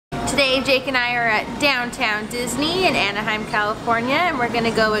Today Jake and I are at downtown Disney in Anaheim, California, and we're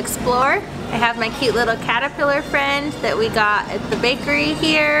gonna go explore. I have my cute little caterpillar friend that we got at the bakery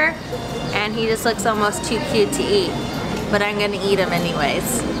here, and he just looks almost too cute to eat, but I'm gonna eat him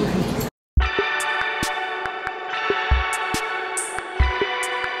anyways.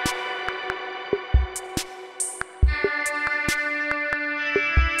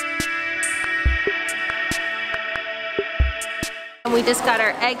 We just got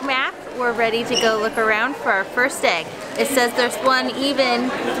our egg map. We're ready to go look around for our first egg. It says there's one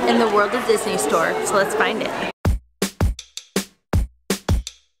even in the World of Disney store, so let's find it.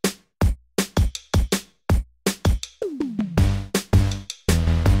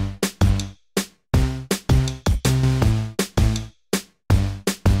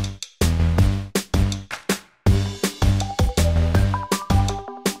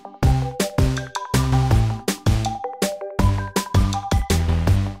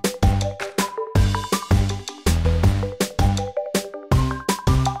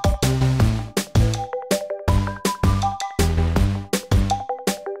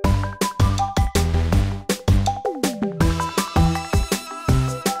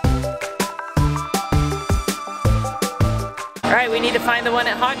 Alright, we need to find the one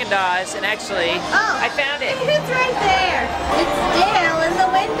at Haagen-Dazs, and actually, I found it. It's right there. It's Dale in the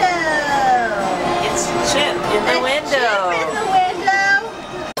window. It's Chip in the window. Chip in the window.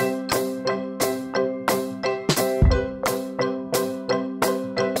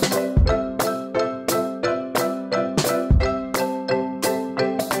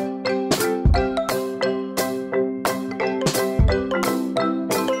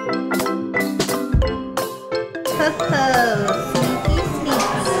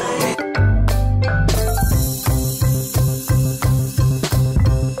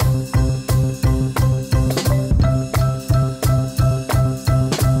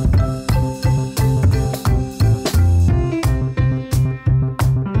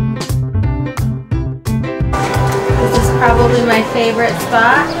 Probably my favorite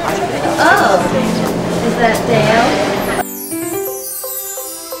spot. Oh, is that Dale?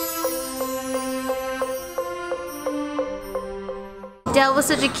 Dale was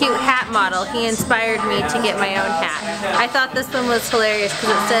such a cute hat model. He inspired me to get my own hat. I thought this one was hilarious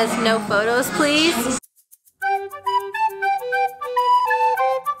because it says no photos please.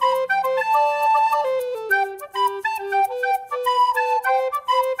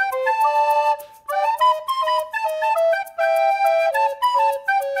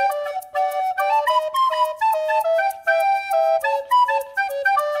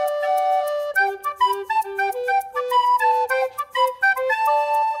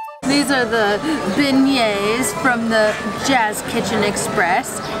 These are the beignets from the Jazz Kitchen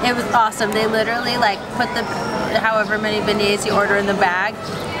Express. It was awesome. They literally like put the however many beignets you order in the bag,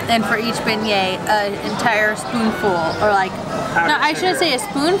 and for each beignet, an entire spoonful, or like, no, I shouldn't say a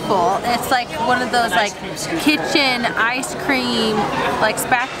spoonful. It's like one of those like kitchen ice cream, like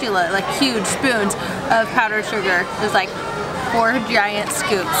spatula, like huge spoons of powdered sugar. There's like 4 giant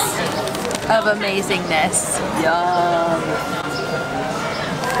scoops of amazingness. Yum.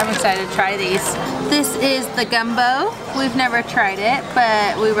 I'm excited to try these. This is the gumbo. We've never tried it,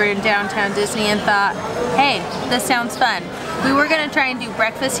 but we were in downtown Disney and thought, hey, this sounds fun. We were gonna try and do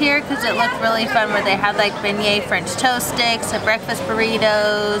breakfast here because it looked really fun where they had like beignet French toast sticks and breakfast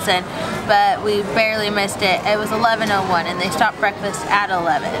burritos, but we barely missed it. It was 11:01 and they stopped breakfast at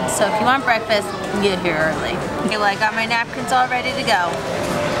 11. So if you want breakfast, get here early. Okay, well, I got my napkins all ready to go.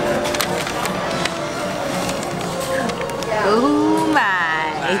 Oh my.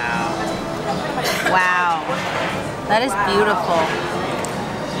 Wow. Wow. That is beautiful.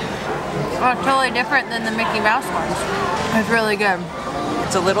 Oh, totally different than the Mickey Mouse ones. It's really good.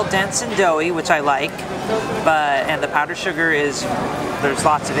 It's a little dense and doughy, which I like, and the powdered sugar is, there's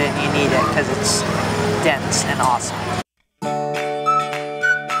lots of it and you need it because it's dense and awesome.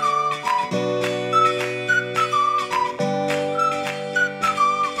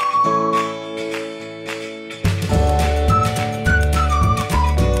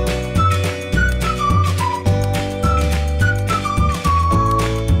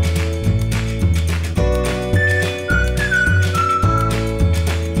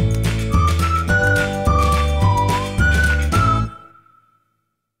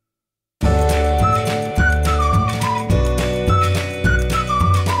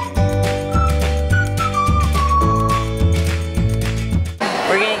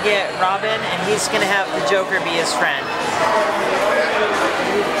 He's gonna have the Joker be his friend.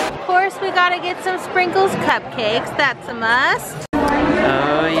 Of course, we gotta get some sprinkles cupcakes. That's a must.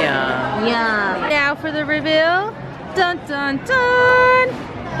 Oh yeah. Yum. Now for the reveal. Dun dun dun.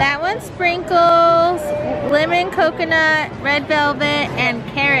 That one. 1 sprinkles, lemon coconut, red velvet, and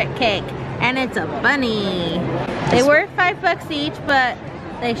carrot cake. And it's a bunny. They were $5 each, but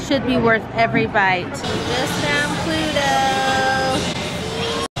they should be worth every bite. We just found Pluto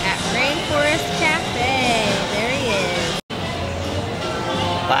at Rainforest Cafe. There he is.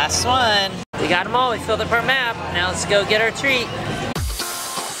 Last one. We got them all. We filled up our map. Now let's go get our treat.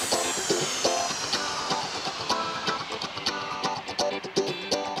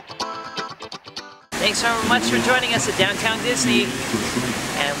 Thanks so much for joining us at Downtown Disney,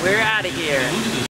 and we're out of here.